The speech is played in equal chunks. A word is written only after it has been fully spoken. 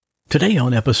Today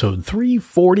on episode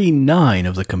 349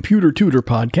 of the Computer Tutor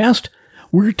Podcast,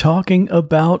 we're talking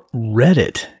about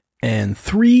Reddit and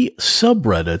 3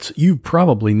 subreddits you've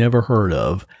probably never heard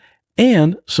of,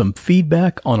 and some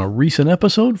feedback on a recent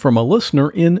episode from a listener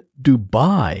in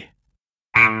Dubai.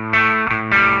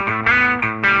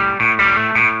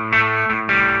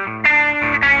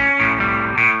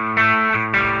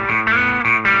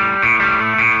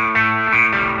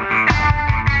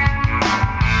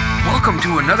 Welcome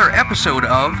to another episode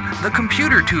of The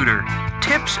Computer Tutor.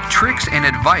 Tips, tricks, and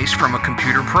advice from a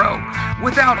computer pro,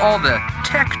 without all the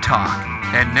tech talk.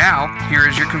 And now, here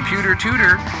is your computer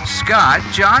tutor, Scott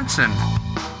Johnson.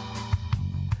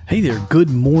 Hey there,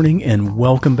 good morning and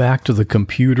welcome back to the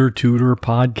Computer Tutor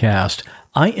Podcast.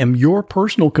 I am your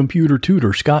personal computer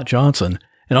tutor, Scott Johnson,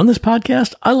 and on this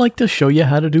podcast, I like to show you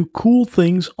how to do cool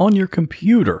things on your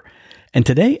computer. And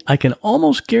today, I can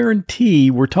almost guarantee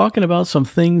we're talking about some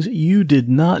things you did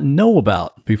not know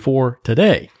about before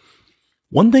today.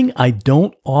 One thing I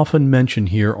don't often mention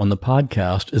here on the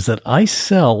podcast is that I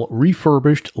sell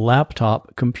refurbished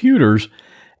laptop computers,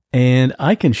 and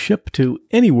I can ship to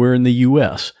anywhere in the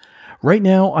U.S. Right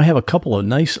now, I have a couple of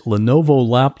nice Lenovo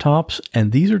laptops,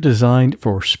 and these are designed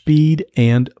for speed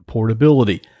and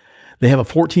portability. They have a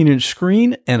 14-inch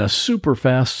screen and a super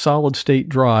fast solid-state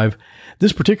drive.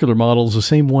 This particular model is the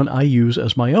same one I use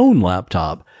as my own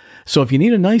laptop. So if you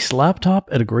need a nice laptop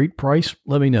at a great price,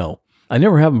 let me know. I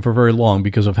never have them for very long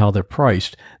because of how they're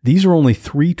priced. These are only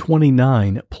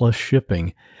 $329 plus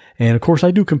shipping. And of course, I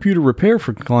do computer repair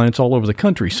for clients all over the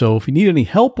country. So if you need any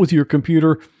help with your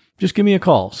computer, just give me a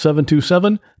call,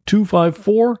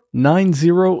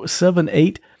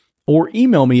 727-254-9078. or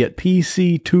email me at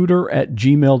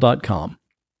pctutor@gmail.com.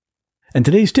 And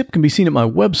today's tip can be seen at my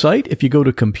website if you go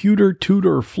to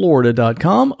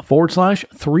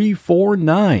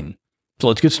computertutorflorida.com/349. So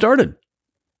let's get started.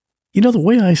 You know, the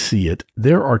way I see it,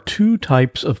 there are 2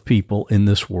 types of people in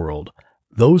this world.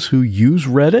 Those who use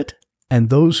Reddit and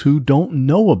those who don't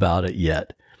know about it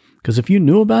yet. Because if you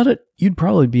knew about it, you'd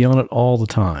probably be on it all the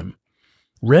time.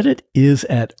 Reddit is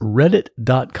at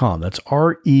reddit.com. That's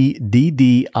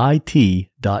reddit.com.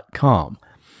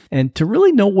 And to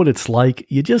really know what it's like,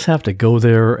 you just have to go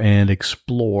there and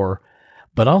explore.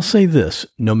 But I'll say this,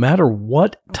 no matter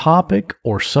what topic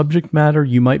or subject matter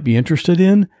you might be interested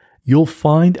in, you'll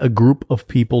find a group of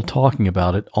people talking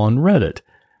about it on Reddit.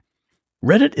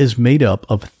 Reddit is made up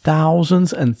of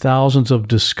thousands and thousands of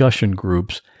discussion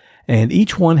groups, and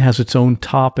each one has its own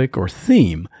topic or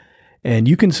theme. And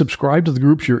you can subscribe to the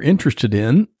groups you're interested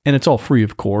in, and it's all free,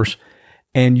 of course.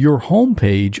 And your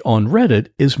homepage on Reddit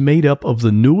is made up of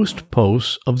the newest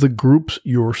posts of the groups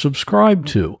you're subscribed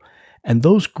to. And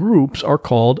those groups are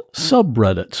called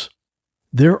subreddits.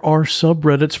 There are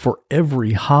subreddits for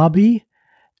every hobby,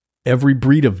 every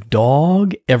breed of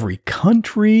dog, every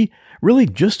country, really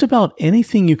just about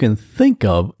anything you can think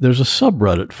of, there's a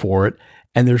subreddit for it,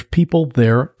 and there's people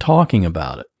there talking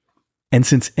about it. And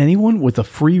since anyone with a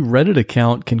free Reddit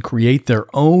account can create their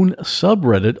own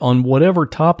subreddit on whatever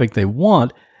topic they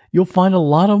want, you'll find a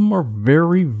lot of them are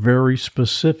very, very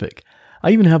specific.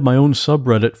 I even have my own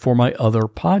subreddit for my other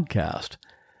podcast.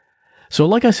 So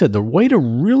like I said, the way to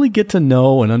really get to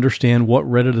know and understand what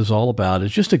Reddit is all about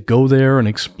is just to go there and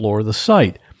explore the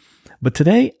site. But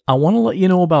today, I want to let you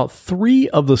know about 3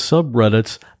 of the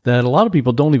subreddits that a lot of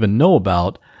people don't even know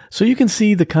about, so you can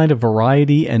see the kind of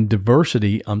variety and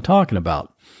diversity I'm talking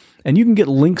about. And you can get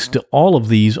links to all of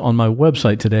these on my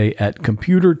website today at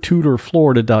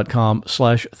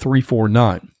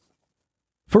computertutorflorida.com/349.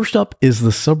 First up is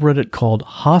the subreddit called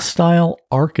Hostile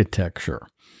Architecture.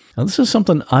 Now, this is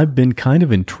something I've been kind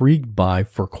of intrigued by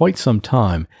for quite some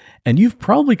time, and you've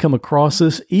probably come across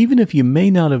this even if you may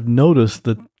not have noticed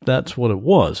that that's what it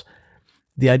was.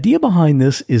 The idea behind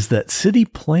this is that city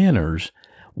planners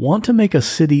want to make a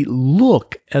city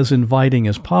look as inviting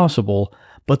as possible,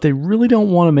 but they really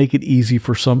don't want to make it easy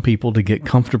for some people to get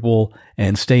comfortable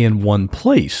and stay in one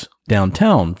place,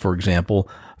 downtown, for example,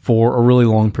 for a really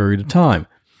long period of time.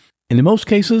 And in most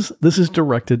cases, this is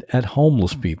directed at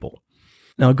homeless people.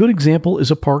 Now, a good example is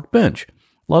a park bench.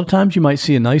 A lot of times you might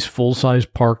see a nice full-size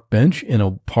park bench in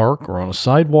a park or on a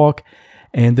sidewalk,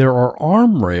 and there are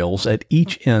arm rails at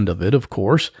each end of it, of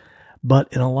course, but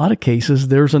in a lot of cases,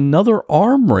 there's another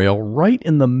arm rail right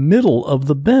in the middle of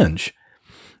the bench.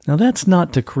 Now, that's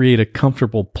not to create a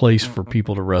comfortable place for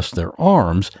people to rest their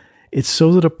arms. It's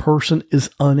so that a person is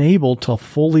unable to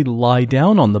fully lie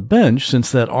down on the bench,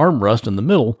 since that armrest in the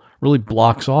middle really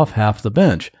blocks off half the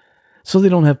bench, so they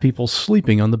don't have people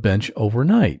sleeping on the bench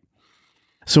overnight.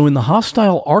 So in the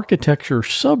Hostile Architecture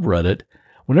subreddit,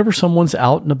 Whenever someone's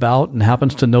out and about and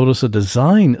happens to notice a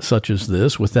design such as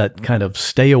this with that kind of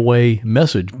stay away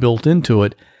message built into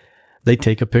it, they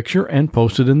take a picture and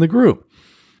post it in the group.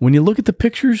 When you look at the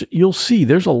pictures, you'll see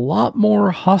there's a lot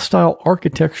more hostile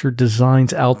architecture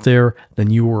designs out there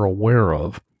than you were aware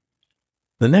of.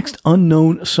 The next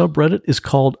unknown subreddit is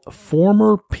called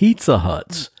Former Pizza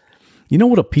Huts. You know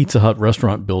what a Pizza Hut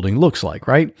restaurant building looks like,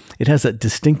 right? It has that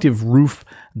distinctive roof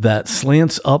that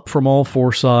slants up from all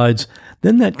four sides,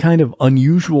 then that kind of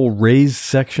unusual raised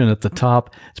section at the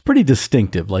top. It's pretty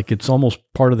distinctive, like it's almost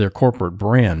part of their corporate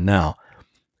brand now.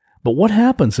 But what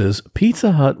happens is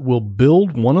Pizza Hut will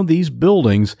build one of these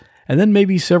buildings, and then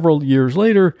maybe several years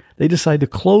later, they decide to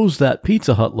close that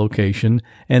Pizza Hut location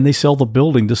and they sell the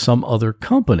building to some other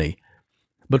company.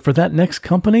 But for that next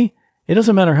company, it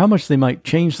doesn't matter how much they might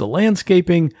change the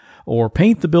landscaping or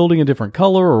paint the building a different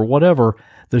color or whatever,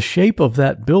 the shape of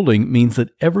that building means that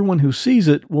everyone who sees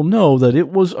it will know that it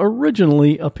was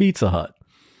originally a Pizza Hut.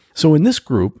 So in this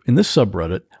group, in this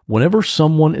subreddit, whenever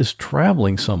someone is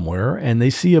traveling somewhere and they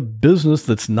see a business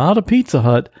that's not a Pizza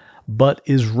Hut, but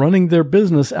is running their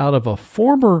business out of a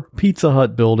former Pizza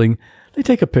Hut building, they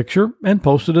take a picture and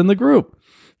post it in the group.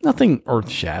 Nothing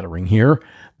earth-shattering here,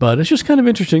 but it's just kind of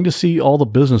interesting to see all the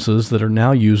businesses that are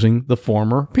now using the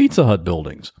former Pizza Hut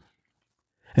buildings.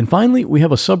 And finally, we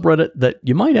have a subreddit that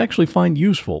you might actually find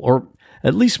useful, or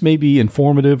at least maybe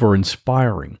informative or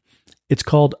inspiring. It's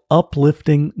called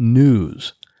Uplifting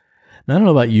News. Now, I don't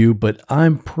know about you, but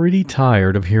I'm pretty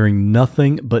tired of hearing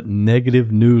nothing but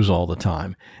negative news all the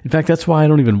time. In fact, that's why I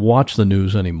don't even watch the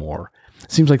news anymore.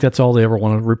 It seems like that's all they ever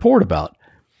want to report about.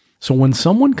 So when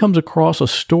someone comes across a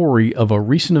story of a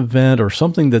recent event or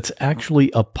something that's actually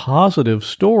a positive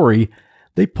story,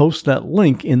 they post that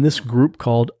link in this group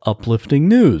called Uplifting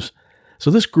News. So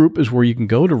this group is where you can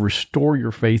go to restore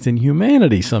your faith in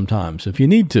humanity sometimes if you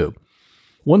need to.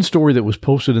 One story that was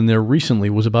posted in there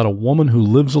recently was about a woman who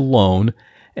lives alone,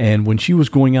 and when she was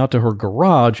going out to her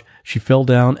garage, she fell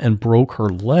down and broke her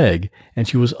leg, and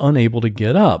she was unable to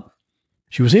get up.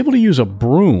 She was able to use a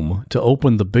broom to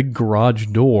open the big garage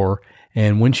door,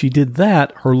 and when she did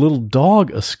that, her little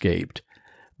dog escaped.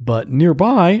 But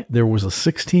nearby, there was a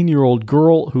 16-year-old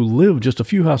girl who lived just a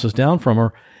few houses down from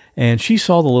her, and she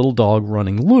saw the little dog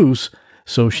running loose,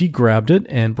 so she grabbed it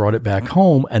and brought it back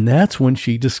home, and that's when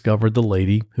she discovered the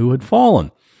lady who had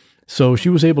fallen. So she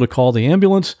was able to call the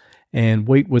ambulance and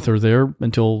wait with her there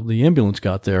until the ambulance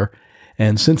got there,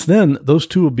 and since then, those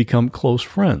two have become close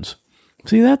friends.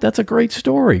 See that? That's a great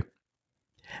story.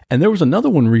 And there was another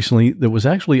one recently that was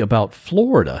actually about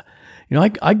Florida. You know,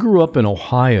 I grew up in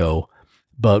Ohio,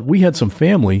 but we had some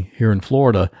family here in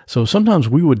Florida, so sometimes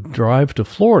we would drive to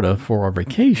Florida for our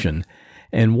vacation.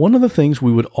 And one of the things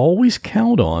we would always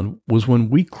count on was when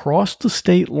we crossed the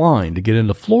state line to get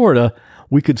into Florida,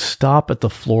 we could stop at the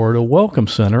Florida Welcome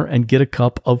Center and get a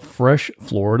cup of fresh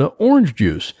Florida orange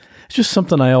juice. It's just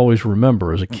something I always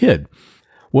remember as a kid.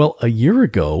 Well, a year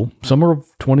ago, summer of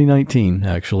 2019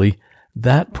 actually,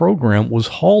 that program was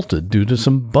halted due to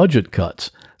some budget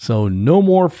cuts. So no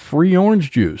more free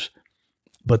orange juice.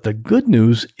 But the good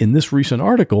news in this recent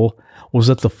article was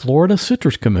that the Florida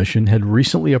Citrus Commission had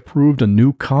recently approved a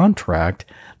new contract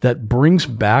that brings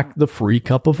back the free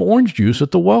cup of orange juice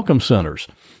at the welcome centers.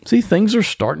 See, things are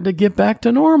starting to get back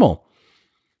to normal.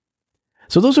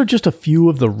 So those are just a few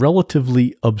of the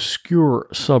relatively obscure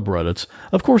subreddits.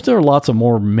 Of course, there are lots of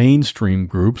more mainstream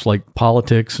groups like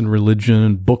politics and religion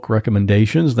and book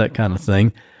recommendations, that kind of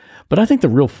thing. But I think the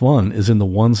real fun is in the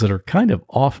ones that are kind of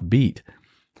offbeat.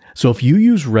 So if you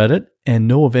use Reddit and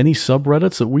know of any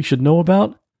subreddits that we should know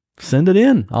about, send it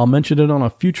in. I'll mention it on a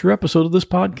future episode of this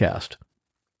podcast.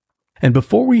 And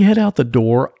before we head out the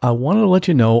door, I wanted to let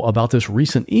you know about this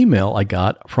recent email I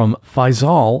got from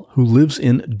Faisal, who lives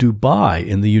in Dubai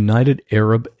in the United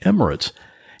Arab Emirates.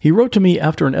 He wrote to me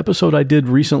after an episode I did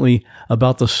recently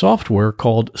about the software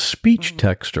called Speech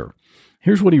Texter.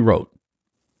 Here's what he wrote.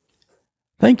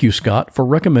 Thank you, Scott, for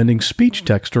recommending Speech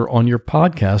Texter on your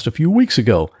podcast a few weeks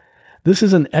ago. This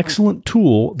is an excellent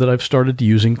tool that I've started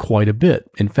using quite a bit.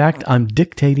 In fact, I'm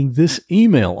dictating this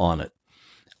email on it.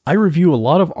 I review a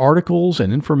lot of articles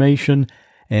and information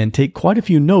and take quite a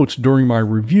few notes during my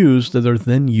reviews that are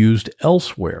then used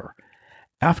elsewhere.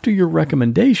 After your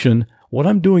recommendation, what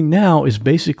I'm doing now is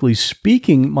basically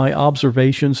speaking my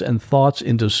observations and thoughts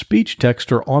into Speech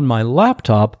Texter on my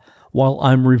laptop while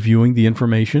I'm reviewing the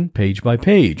information page by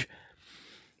page.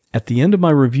 At the end of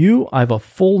my review, I have a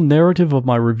full narrative of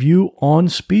my review on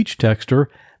Speech Texter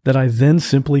that I then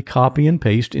simply copy and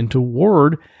paste into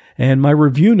Word, and my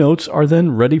review notes are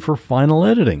then ready for final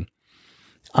editing.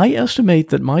 I estimate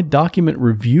that my document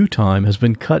review time has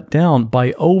been cut down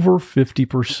by over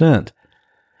 50%.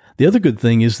 The other good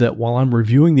thing is that while I'm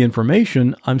reviewing the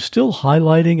information, I'm still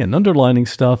highlighting and underlining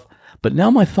stuff, but now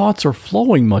my thoughts are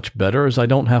flowing much better as I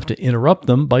don't have to interrupt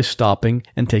them by stopping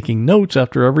and taking notes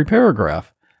after every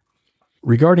paragraph.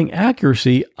 Regarding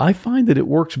accuracy, I find that it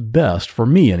works best, for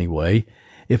me anyway,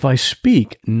 if I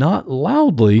speak not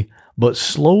loudly, but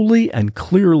slowly and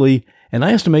clearly, and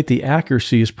I estimate the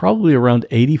accuracy is probably around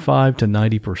 85 to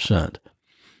 90%.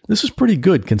 This is pretty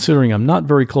good considering I'm not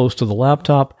very close to the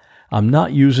laptop, I'm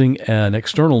not using an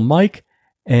external mic,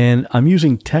 and I'm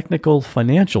using technical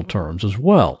financial terms as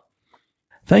well.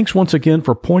 Thanks once again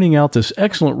for pointing out this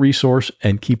excellent resource,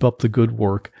 and keep up the good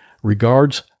work.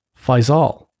 Regards,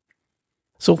 Faisal.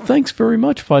 So thanks very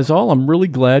much, Faisal. I'm really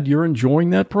glad you're enjoying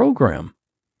that program.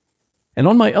 And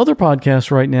on my other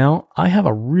podcast right now, I have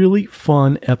a really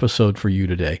fun episode for you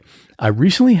today. I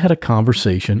recently had a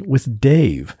conversation with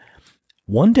Dave.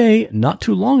 One day, not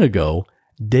too long ago,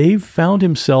 Dave found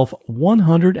himself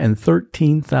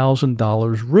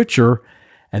 $113,000 richer,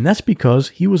 and that's because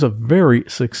he was a very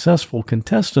successful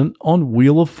contestant on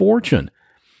Wheel of Fortune.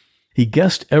 He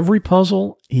guessed every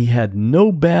puzzle, he had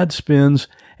no bad spins,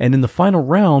 and in the final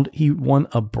round, he won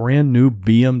a brand new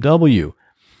BMW.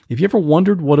 If you ever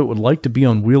wondered what it would like to be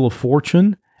on Wheel of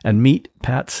Fortune and meet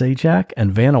Pat Sajak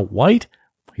and Vanna White,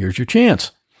 here's your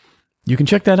chance. You can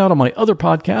check that out on my other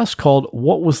podcast called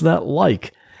What Was That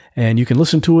Like? And you can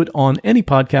listen to it on any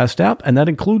podcast app, and that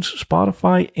includes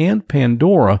Spotify and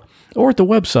Pandora, or at the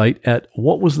website at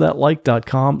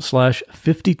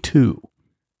whatwasthatlike.com/52.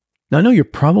 Now, I know you're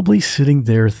probably sitting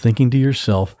there thinking to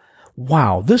yourself,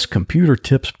 wow, this Computer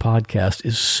Tips podcast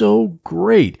is so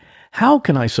great. How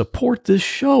can I support this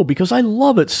show? Because I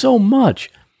love it so much.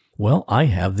 Well, I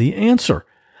have the answer.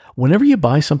 Whenever you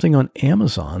buy something on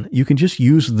Amazon, you can just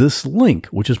use this link,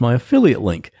 which is my affiliate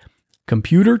link,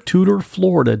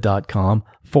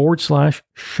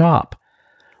 computertutorflorida.com/shop.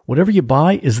 Whatever you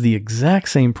buy is the exact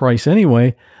same price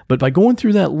anyway, but by going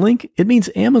through that link, it means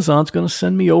Amazon's going to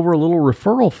send me over a little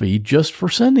referral fee just for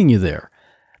sending you there.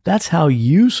 That's how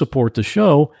you support the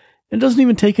show, and it doesn't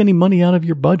even take any money out of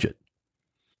your budget.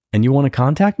 And you want to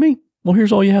contact me? Well,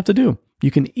 here's all you have to do. You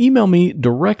can email me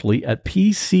directly at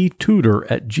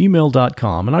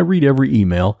pctutor@gmail.com, and I read every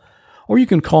email. Or you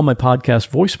can call my podcast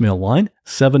voicemail line,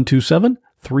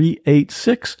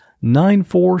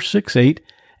 727-386-9468,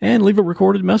 and leave a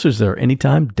recorded message there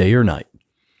anytime, day or night.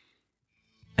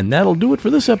 And that'll do it for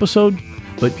this episode,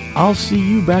 but I'll see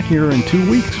you back here in 2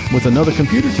 weeks with another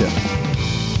computer tip.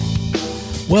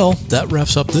 Well, that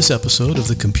wraps up this episode of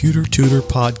the Computer Tutor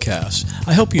Podcast.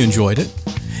 I hope you enjoyed it.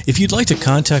 If you'd like to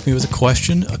contact me with a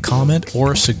question, a comment,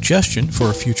 or a suggestion for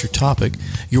a future topic,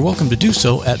 you're welcome to do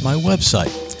so at my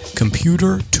website,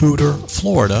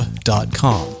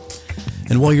 computertutorflorida.com.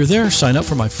 And while you're there, sign up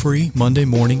for my free Monday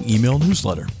morning email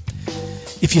newsletter.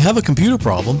 If you have a computer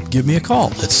problem, give me a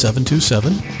call at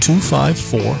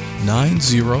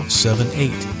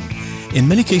 727-254-9078. In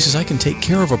many cases, I can take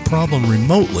care of a problem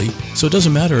remotely, so it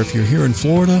doesn't matter if you're here in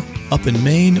Florida, up in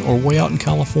Maine, or way out in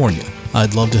California.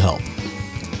 I'd love to help.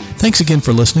 Thanks again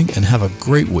for listening, and have a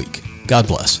great week. God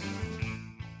bless.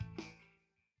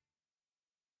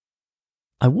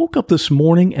 I woke up this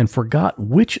morning and forgot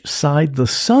which side the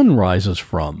sun rises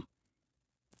from.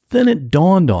 Then it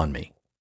dawned on me.